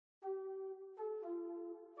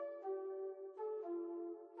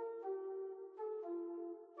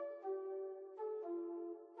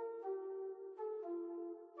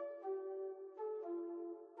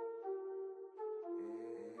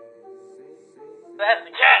That's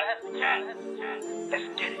the cat. Let's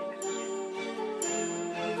get it.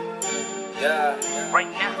 Yeah.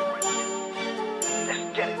 Right now. Let's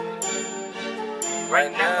get it.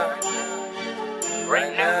 Right now.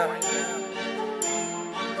 Right now.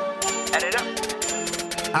 Add it up.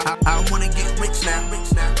 I wanna get rich now,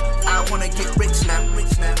 I wanna get rich now,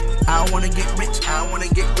 I wanna get rich, I wanna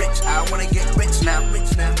get rich, I wanna get rich now,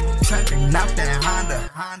 Trapping out that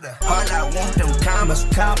Honda, all I want them commas,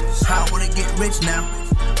 I wanna get rich now,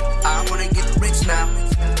 I wanna get rich now,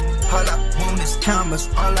 all I want is commas,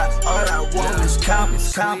 all I want is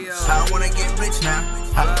commas, I wanna get rich now,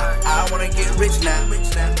 I wanna get rich now,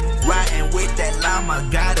 riding with that llama,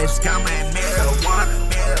 got it, scammer and marijuana.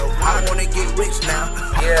 I wanna get rich now.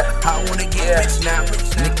 I wanna get rich now.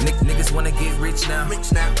 Niggas wanna get rich now.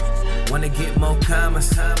 Wanna get more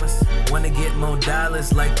commas. Wanna get more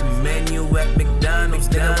dollars like the menu at McDonald's.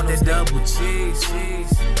 Nigga want that double cheese.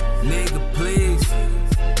 Nigga, please.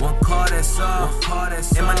 One car, that's all.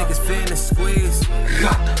 And my niggas finna squeeze.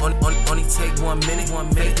 Only take 1 minute.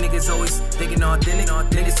 Fake niggas always thinking authentic.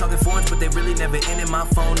 Niggas talking foreigns, but they really never in it. My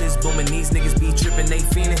phone is booming. These niggas be tripping, they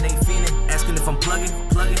fiending. Asking if I'm plugging.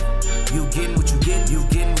 You getting what you get.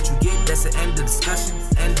 That's the end of discussion.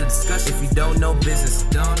 If you don't know business,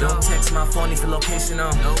 don't text my phone if your location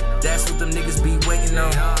on. That's what them niggas be waiting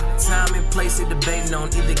on. Time and place they debating on.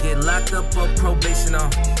 Either get locked up or probation on.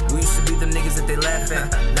 We used to be them niggas that they laugh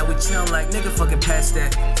at. Now we chill like nigga fucking past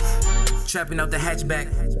that. Trapping out the hatchback.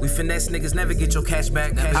 We finesse niggas, never get your cash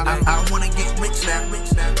back. I wanna get rich now.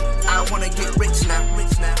 I wanna get rich now.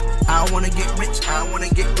 I wanna get rich. I wanna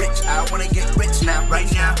get rich. I wanna get rich now. Right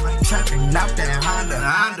now, trapping out that Honda.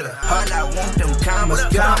 All I want them commas.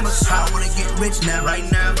 I wanna get rich now. Right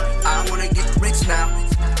now, I wanna get rich now.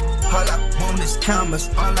 All I want is commas.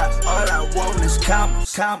 All I want is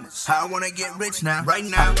commas. I wanna get rich now. Right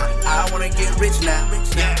now, I wanna get rich now.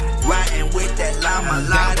 Yeah, riding with that llama.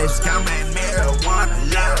 Got it, scammer and marijuana.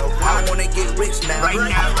 I wanna get rich now. Right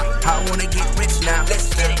now, I wanna get rich now. Let's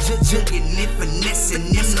get it. Jugging and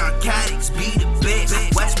finessing them narcotics be the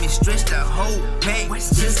best. Watch me stretch the whole pack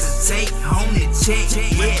just to take home the check.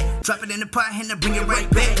 Yeah, drop it in the pot and I bring it right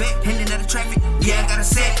back. Handing out the traffic. Yeah, I got a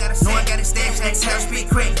sack. Know I got a stash. That's how speed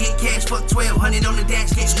crack. Get cash, fuck 1200 on the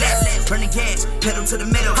dash. Get left. Burn the gas. Pedal to the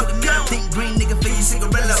metal. Think green nigga for your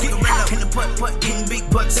cigarillo. In the putt, getting big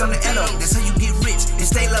bucks on the elo. That's how you get rich and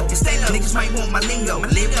stay low. Niggas might want my lingo.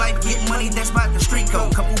 Live life, get money, that's about the street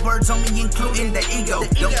code. Couple words on me, including the ego.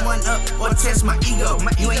 Don't run up or test my ego.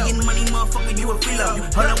 You ain't getting money, motherfucker, you a freelo.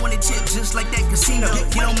 All I want is chip just like that casino.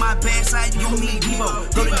 Get on my bad side, you need Debo.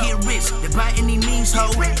 Go to get rich, to buy any means, ho.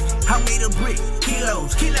 I made a brick,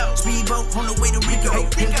 kilos. Speedboat on the way to Rico.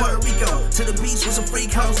 In Puerto Rico, to the beach with some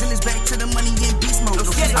freak hoes. And it's back to the money in beast mode.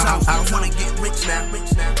 I wanna get rich now.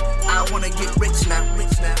 I wanna get rich now.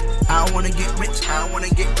 I wanna get rich. I wanna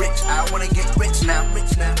get rich. I wanna get rich now.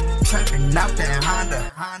 Trapping out that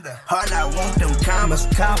Honda. All I want them commas.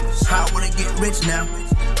 I wanna get rich now.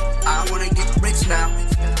 I wanna get rich now.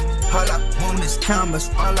 All I want is commas.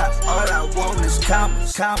 All I want is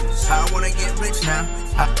commas. I wanna get rich now.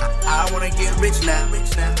 I wanna get rich now.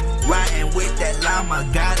 Riding with that llama,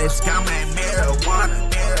 got it, scammer and marijuana.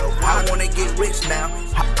 I wanna get rich now.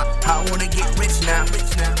 I wanna get rich now.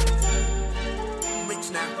 Rich now.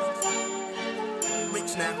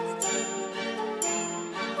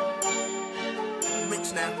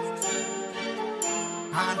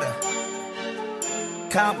 Honda.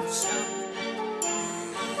 Commas.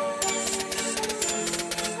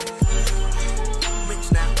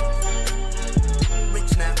 Rich now.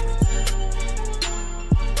 Rich now.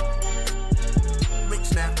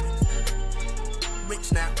 Rich now.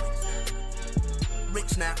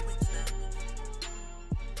 Rich now.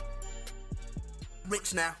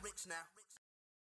 Rich now. Rich now.